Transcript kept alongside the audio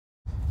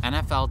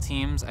NFL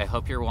teams, I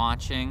hope you're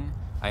watching.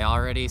 I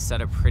already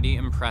set a pretty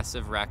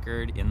impressive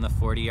record in the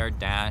 40-yard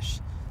dash.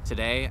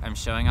 Today, I'm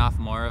showing off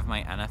more of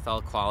my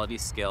NFL quality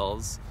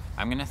skills.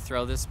 I'm gonna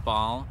throw this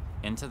ball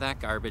into that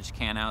garbage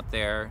can out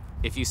there.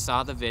 If you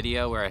saw the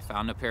video where I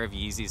found a pair of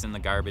Yeezys in the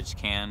garbage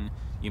can,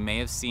 you may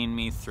have seen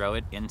me throw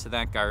it into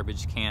that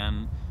garbage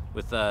can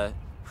with a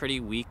pretty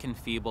weak and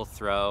feeble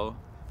throw.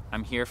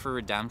 I'm here for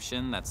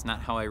redemption. That's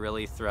not how I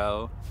really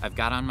throw. I've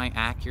got on my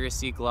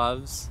accuracy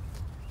gloves.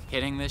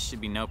 Hitting this should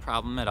be no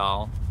problem at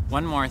all.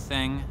 One more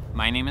thing,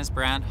 my name is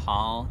Brad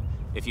Hall.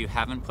 If you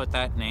haven't put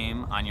that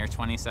name on your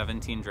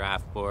 2017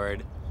 draft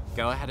board,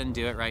 go ahead and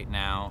do it right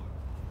now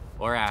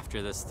or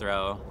after this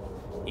throw,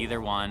 either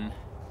one.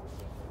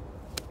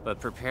 But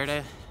prepare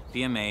to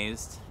be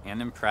amazed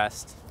and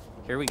impressed.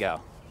 Here we go.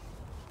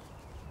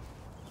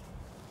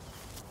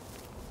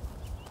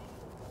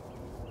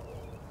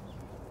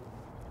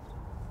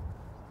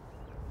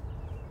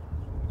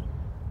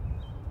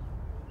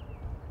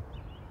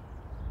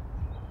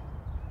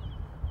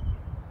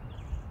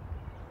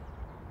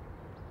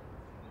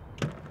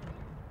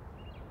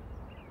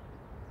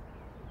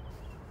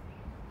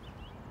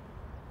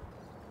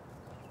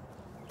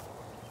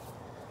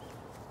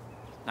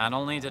 Not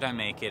only did I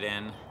make it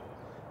in,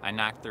 I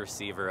knocked the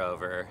receiver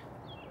over.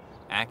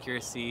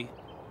 Accuracy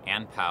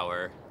and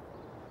power.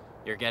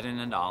 You're getting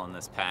it all in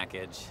this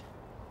package.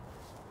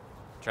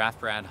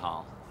 Draft Brad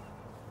Hall.